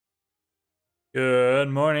Good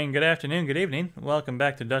morning, good afternoon, good evening. Welcome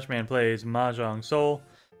back to Dutchman Plays Mahjong Soul.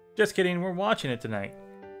 Just kidding, we're watching it tonight.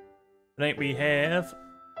 Tonight we have,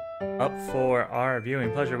 up for our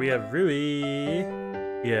viewing pleasure, we have Rui,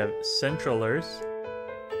 we have Centralers,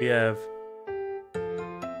 we have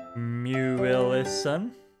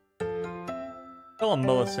Muillison, call him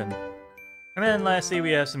Mullison. And then lastly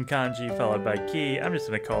we have some kanji followed by Ki. I'm just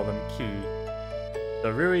going to call them Ki.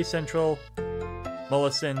 So Rui, Central,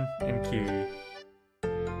 Mullison, and Ki.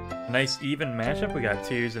 Nice even matchup. We got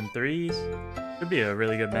 2s and 3s. Could be a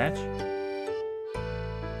really good match.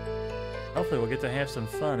 Hopefully we'll get to have some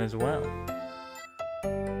fun as well.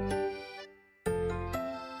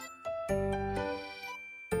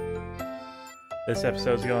 This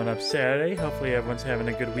episode's going up Saturday. Hopefully everyone's having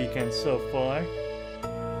a good weekend so far.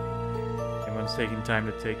 Everyone's taking time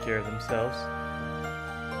to take care of themselves.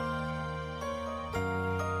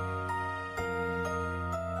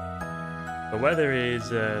 The weather is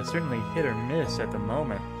certainly hit or miss at the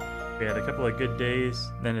moment. We had a couple of good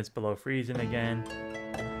days, then it's below freezing again.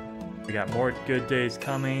 We got more good days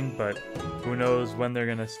coming, but who knows when they're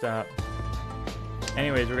gonna stop.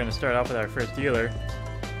 Anyways, we're gonna start off with our first dealer.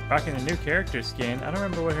 Rocking a new character skin. I don't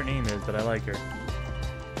remember what her name is, but I like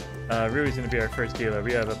her. Rui's gonna be our first dealer.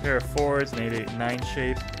 We have a pair of 4s, an 8-8-9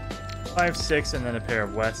 shape, 5-6, and then a pair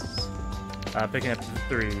of wests. Picking up the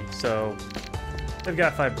 3, so they've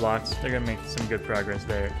got 5 blocks. They're going to make some good progress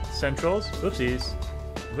there. Centrals. Oopsies.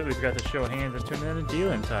 Completely forgot to show hands and turn them into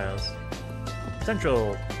dealing tiles.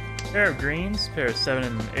 Central. Pair of greens. Pair of 7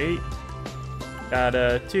 and 8. Got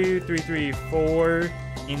a 2, 3, 3, 4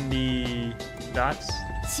 in the dots.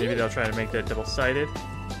 Maybe they'll try to make that double-sided.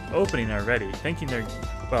 Opening already. Thinking they're,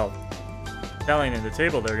 well, telling in the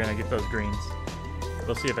table they're going to get those greens.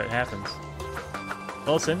 We'll see if it happens.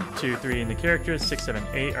 Wilson, 2, 3 in the characters, 6, 7,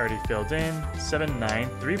 8 already filled in, 7, 9,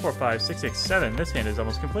 3, 4, 5, 6, 6, 7. This hand is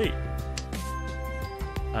almost complete.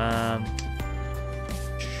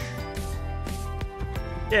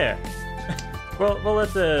 Yeah. we'll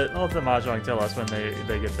let the Mahjong tell us when they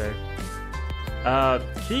get there.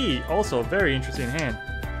 Ki, also very interesting hand.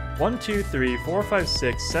 1, 2, 3, 4, 5,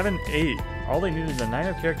 6, 7, 8. All they need is a 9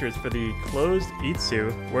 of characters for the closed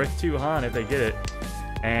Itsu, worth 2 Han if they get it.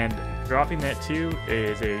 And dropping that 2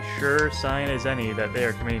 is a sure sign as any that they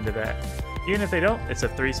are committing to that. Even if they don't, it's a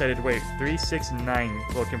 3-sided weight. 3, 6, 9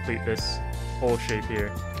 will complete this whole shape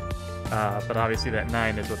here. But obviously that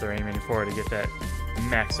 9 is what they're aiming for to get that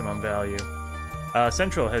maximum value.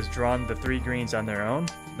 Central has drawn the 3 greens on their own.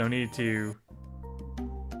 No need to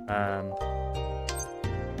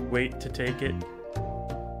wait to take it.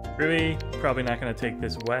 Rui, probably not going to take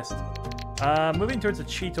this west. Moving towards the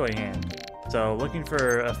Chitoi hand. So looking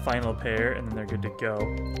for a final pair, and then they're good to go.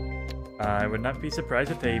 I would not be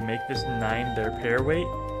surprised if they make this 9 their pair weight,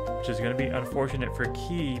 which is going to be unfortunate for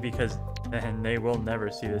Ki, because then they will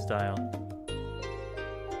never see this tile.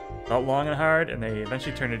 Felt long and hard, and they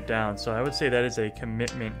eventually turned it down, so I would say that is a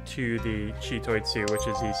commitment to the Chitoitsu, which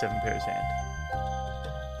is the 7 pairs hand.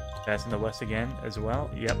 Passing the west again as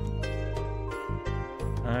well. Yep.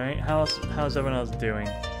 Alright, how's everyone else doing?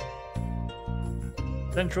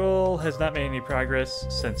 Central has not made any progress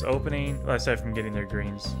since opening, aside from getting their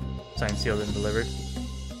greens signed, sealed, and delivered.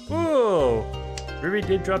 Whoa! Ruby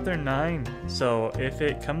did drop their 9, so if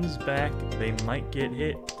it comes back, they might get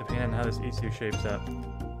hit, depending on how this Itsu shapes up.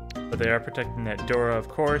 But they are protecting that Dora, of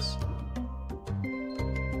course.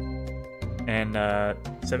 And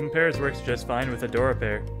 7 pairs works just fine with a Dora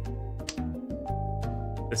pair.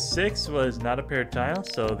 The 6 was not a paired tile,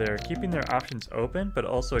 so they're keeping their options open, but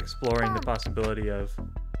also exploring the possibility of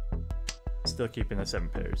still keeping the 7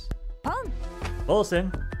 pairs. Olsen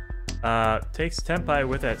takes Tempai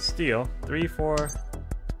with that steal. 3, 4.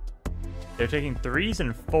 They're taking 3s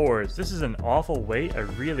and 4s. This is an awful weight. I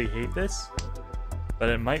really hate this, but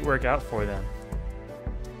it might work out for them.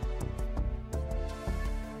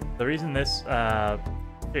 The reason this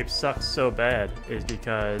shape sucks so bad is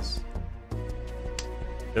because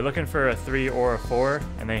they're looking for a 3 or a 4,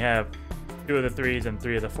 and they have 2 of the 3s and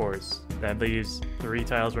 3 of the 4s. That leaves 3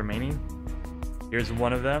 tiles remaining. Here's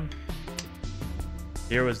one of them.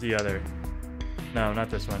 Here was the other. No, not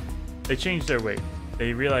this one. They changed their weight.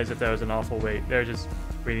 They realized that was an awful weight. They're just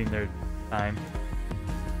waiting their time.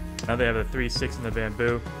 Now they have a 3, 6 in the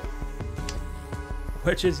bamboo,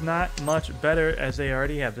 which is not much better as they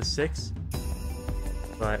already have the 6.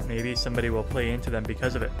 But maybe somebody will play into them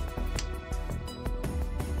because of it.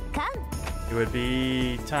 It would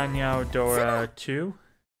be Tanyao Dora 2.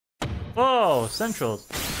 Oh, Centrals.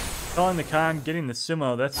 Calling the Khan, getting the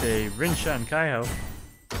Sumo. That's a Rinshan Kaiho.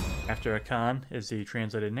 After a Khan is the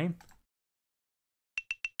translated name.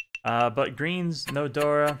 But greens, no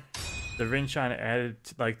Dora. The Rinshine added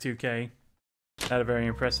like 2k. Not a very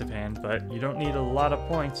impressive hand, but you don't need a lot of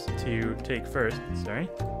points to take first. Sorry.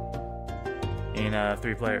 In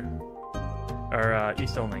 3-player. Or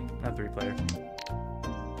East only, not 3-player.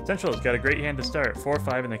 Central's got a great hand to start.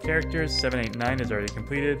 4-5 in the characters, 7-8-9 is already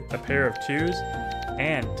completed, a pair of 2s,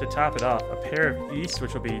 and to top it off, a pair of East,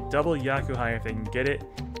 which will be double Yakuhai if they can get it,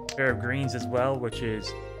 a pair of greens as well, which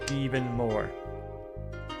is even more.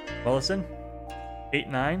 Mollison,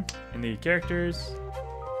 8-9 in the characters,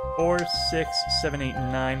 4-6,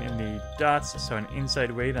 7-8-9 in the dots, so an inside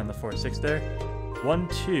weight on the 4-6 there,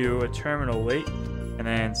 1-2, a terminal weight, and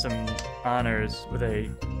then some honors with a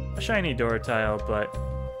shiny Dora tile, but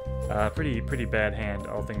pretty bad hand,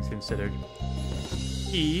 all things considered.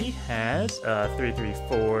 He has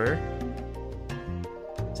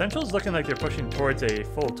 3-3-4. Central's looking like they're pushing towards a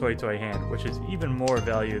full Toy hand, which is even more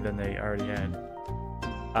value than they already had.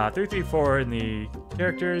 3-3-4 in the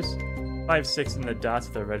characters, 5-6 in the dots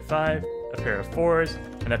with a red 5, a pair of 4s,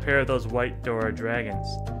 and a pair of those white Dora dragons.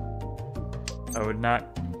 I would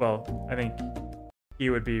not, well, I think he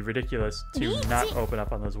would be ridiculous to not open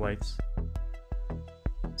up on those whites.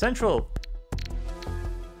 Central,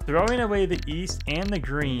 throwing away the East and the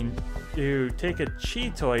green to take a Chi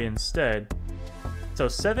Toy instead. So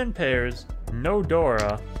 7 pairs, no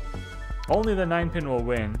Dora, only the 9-pin will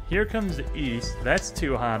win. Here comes the East, that's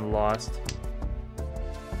 2 Han lost.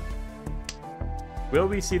 Will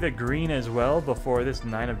we see the green as well before this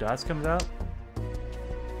 9 of dots comes out?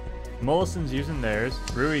 Mollison's using theirs,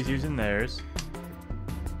 Rui's using theirs.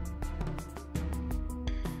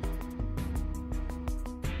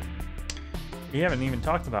 We haven't even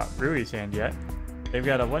talked about Rui's hand yet. They've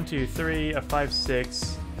got a 1-2-3, a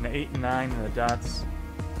 5-6, an 8-9 in the dots,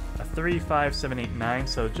 a 3-5, 7-8-9,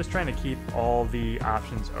 so just trying to keep all the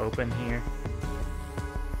options open here.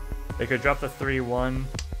 They could drop the 3-1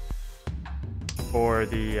 for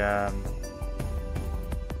the, to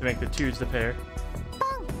make the 2s the pair.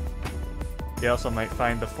 They also might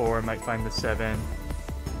find the 4, might find the 7.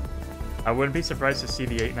 I wouldn't be surprised to see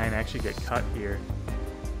the 8-9 actually get cut here.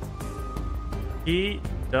 He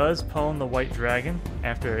does pwn the white dragon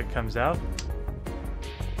after it comes out.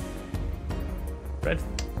 Red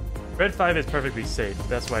 5 is perfectly safe.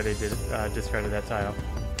 That's why they did discarded that tile.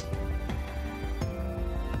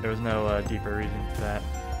 There was no deeper reason for that.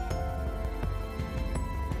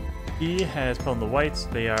 He has pwned the whites.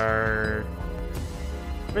 They are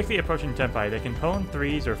quickly approaching Tenpai. They can pwn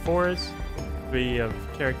 3s or 4s. 3 of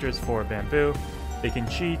characters for bamboo. They can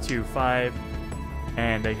chi to 5.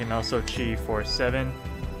 And they can also chi for 7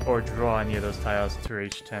 or draw any of those tiles to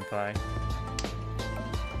reach Tenpai.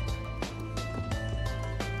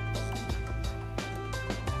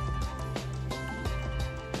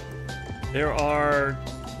 There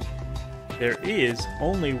is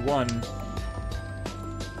only one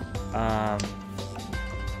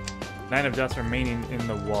 9 of dots remaining in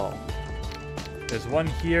the wall. There's one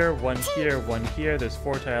here, one here, one here. There's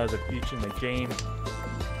 4 tiles of each in the game.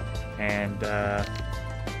 And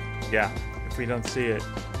yeah, if we don't see it.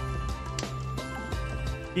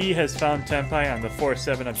 He has found Tenpai on the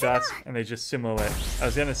 4-7 of dots, and they just simo it. I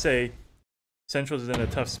was gonna say, Central's in a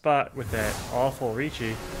tough spot with that awful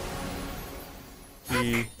Riichi.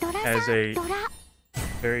 He has a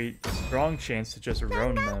very strong chance to just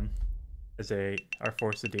roam them as they are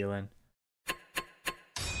forced to deal in.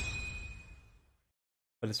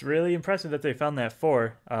 But it's really impressive that they found that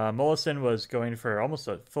 4. Mollison was going for almost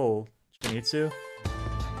a full Shinichi,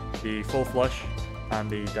 the full flush on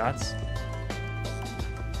the dots.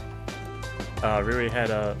 Rui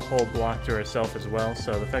had a whole block to herself as well,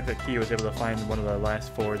 so the fact that Ki was able to find one of the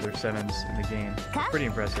last 4s or 7s in the game, pretty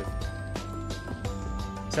impressive.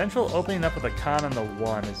 Central opening up with a con on the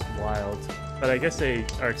 1 is wild, but I guess they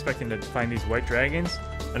are expecting to find these white dragons.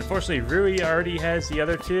 Unfortunately, Rui already has the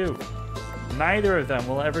other 2. Neither of them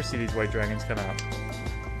will ever see these white dragons come out.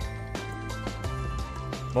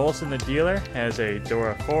 Mollison the dealer has a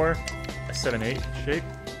Dora 4, a 7-8 shape.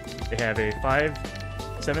 They have a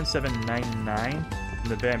 5-7-7-9-9 in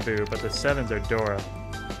the bamboo, but the 7s are Dora.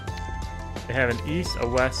 They have an east, a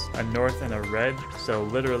west, a north, and a red, so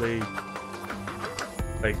literally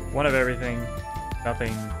like one of everything,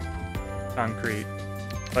 nothing concrete.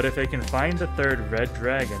 But if they can find the 3rd red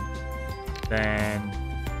dragon, then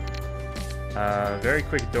very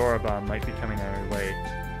quick Dora bomb might be coming our way.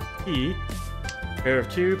 He, pair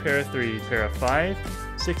of 2, pair of 3, pair of 5,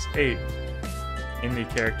 6, 8 in the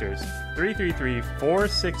characters. 3, 3, 3, 4,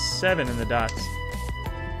 6, 7 in the dots.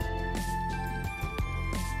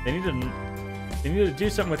 They need to do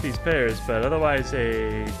something with these pairs, but otherwise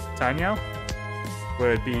a Tanyao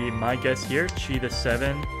would be my guess here. Chi the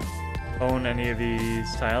 7, own any of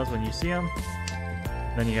these tiles when you see them.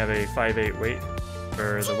 Then you have a 5-8 weight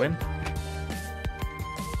for the win.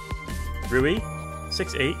 Rui,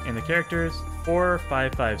 6-8 in the characters, 4,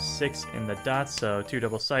 5, 5, 6 in the dots, so 2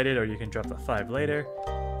 double-sided, or you can drop the 5 later.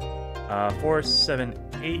 4, 7,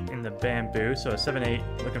 8 in the bamboo, so a 7, 8,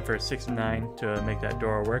 looking for a 6, 9 to make that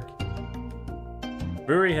door work.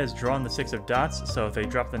 Rui has drawn the 6 of dots, so if they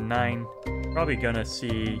drop the 9, probably gonna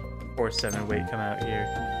see 4, 7 weight come out here.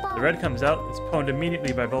 The red comes out, it's pwned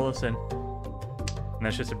immediately by Volison, and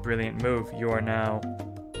that's just a brilliant move. You are now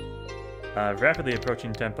rapidly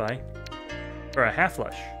approaching Tenpai for a half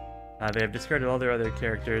flush. They have discarded all their other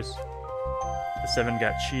characters. The 7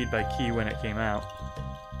 got cheated by Ki when it came out.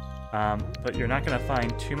 But you're not going to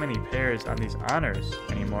find too many pairs on these honors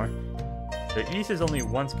anymore. The east is only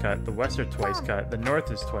once cut, the west are twice cut, the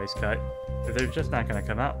north is twice cut. They're just not going to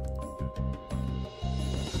come out.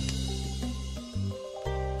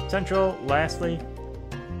 Central, lastly,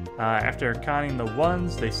 after conning the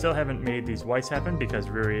ones, they still haven't made these whites happen because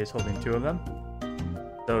Ruri is holding 2 of them.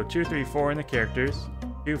 So 2, 3, 4 in the characters,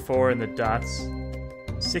 2, 4 in the dots,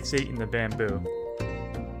 6, 8 in the bamboo.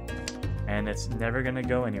 And it's never gonna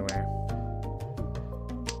go anywhere.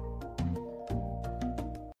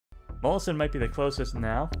 Molson might be the closest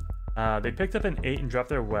now. They picked up an 8 and dropped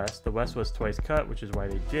their west. The west was twice cut, which is why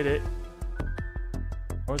they did it.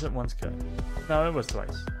 Or was it once cut? No, it was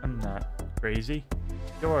twice. I'm not crazy.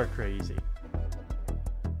 You're crazy.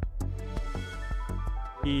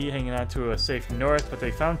 He hanging on to a safe north, but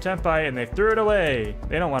they found Tenpai and they threw it away.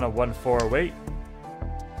 They don't want a 1-4 weight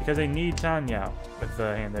because they need Tanyao with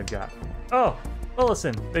the hand they've got. Oh, well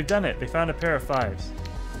listen, they've done it. They found a pair of 5s.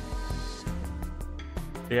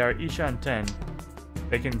 They are Ishan 10.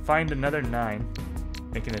 They can find another 9,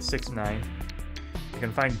 making a 6-9. They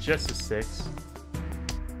can find just a 6.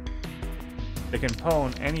 They can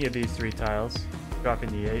pwn any of these 3 tiles,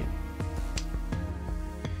 dropping the 8.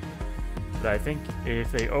 But I think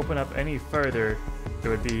if they open up any further, it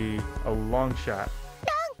would be a long shot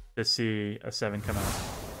to see a 7 come out.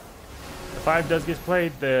 The 5 does get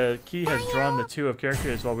played. The Ki has drawn the 2 of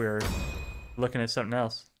characters while we were looking at something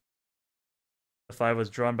else. The 5 was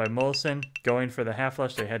drawn by Molson. Going for the half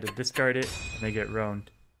flush, they had to discard it, and they get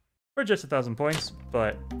roamed. For just 1,000 points,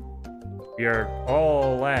 but we are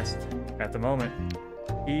all last at the moment.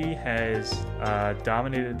 He has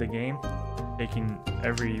dominated the game, taking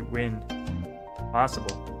every win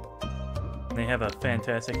possible. And they have a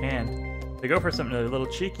fantastic hand. They go for something a little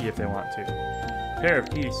cheeky if they want to. A pair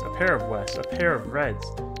of east, a pair of west, a pair of reds.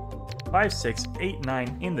 5, 6, 8,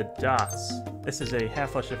 9 in the dots. This is a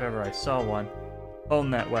half flush if ever I saw one.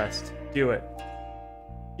 Own that west. Do it.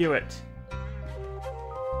 Do it.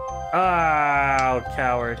 Oh,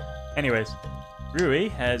 coward. Anyways, Rui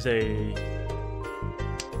has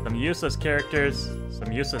some useless characters,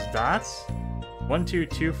 some useless dots. 1, 2,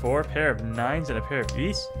 2, 4, pair of 9s and a pair of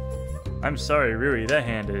east. I'm sorry, Rui, that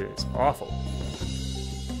hand is awful.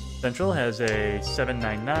 Central has a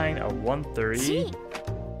 799, a 1-3,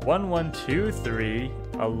 1-1-2-3,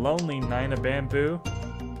 a lonely 9 of bamboo,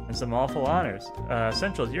 and some awful honors.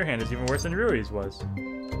 Central's, your hand is even worse than Rui's was.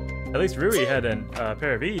 At least Rui had a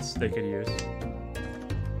pair of east they could use.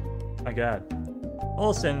 My god.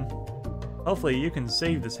 Olsen, hopefully you can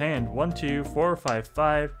save this hand. 1, 2, 4, 5,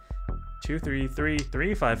 5, 2, 3, 3,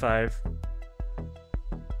 3, 5, 5.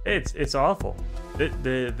 It's awful.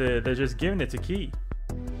 They're just giving it to Ki.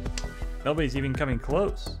 Nobody's even coming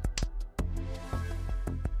close.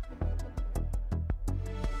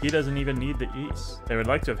 He doesn't even need the east. They would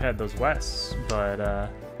like to have had those wests, but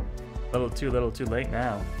little too late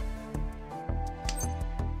now.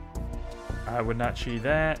 I would not chi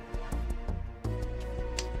that.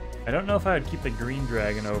 I don't know if I would keep the green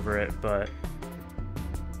dragon over it, but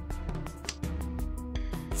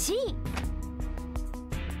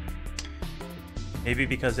maybe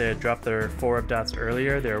because they had dropped their 4 of dots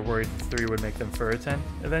earlier, they were worried 3 would make them for a 10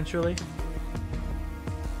 eventually.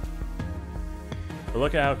 But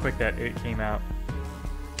look at how quick that 8 came out.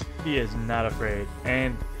 He is not afraid.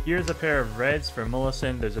 And here's a pair of reds for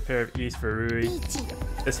Mullison. There's a pair of east for Rui.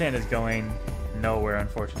 This hand is going nowhere,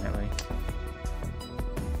 unfortunately.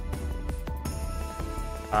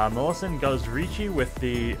 Mullison goes Ricci with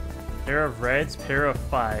the pair of reds, pair of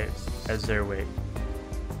 5s as their weight.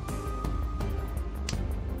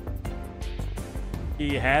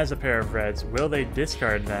 He has a pair of reds. Will they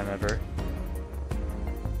discard them ever?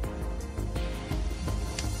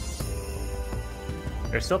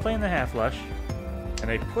 They're still playing the half flush, and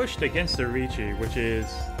they pushed against the Ricci, which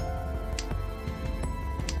is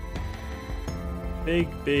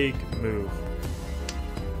big move.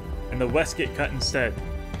 and the West get cut instead.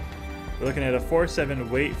 We're looking at a 4-7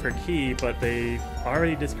 wait for Key, but they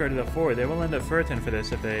already discarded a 4. They will end up Furton for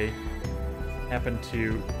this if they happen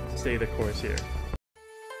to stay the course here.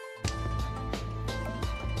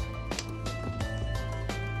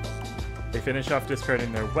 They finish off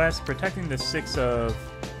discarding their West, protecting the 6 of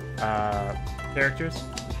characters.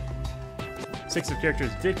 6 of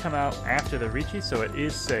characters did come out after the Ricci, so it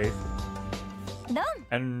is safe.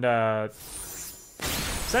 And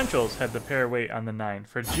Centrals had the pair weight on the 9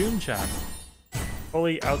 for Junchan.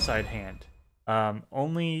 Fully outside hand.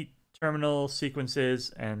 Only terminal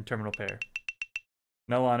sequences and terminal pair.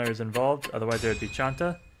 No honors involved, otherwise there would be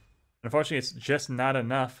Chanta. Unfortunately, it's just not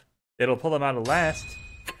enough. It'll pull them out of last,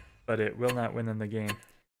 but it will not win them the game.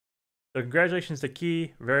 So congratulations to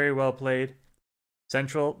Key, very well played.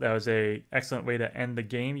 Central, that was an excellent way to end the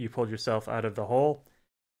game. You pulled yourself out of the hole.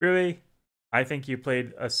 Rui, I think you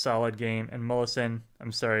played a solid game. And Mullison,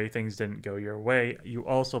 I'm sorry things didn't go your way. You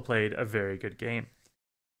also played a very good game.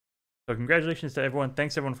 So congratulations to everyone.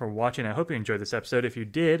 Thanks everyone for watching. I hope you enjoyed this episode. If you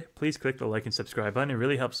did, please click the like and subscribe button. It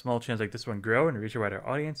really helps small channels like this one grow and reach a wider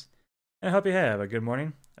audience. And I hope you have a good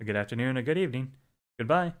morning, a good afternoon, a good evening.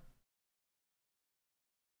 Goodbye.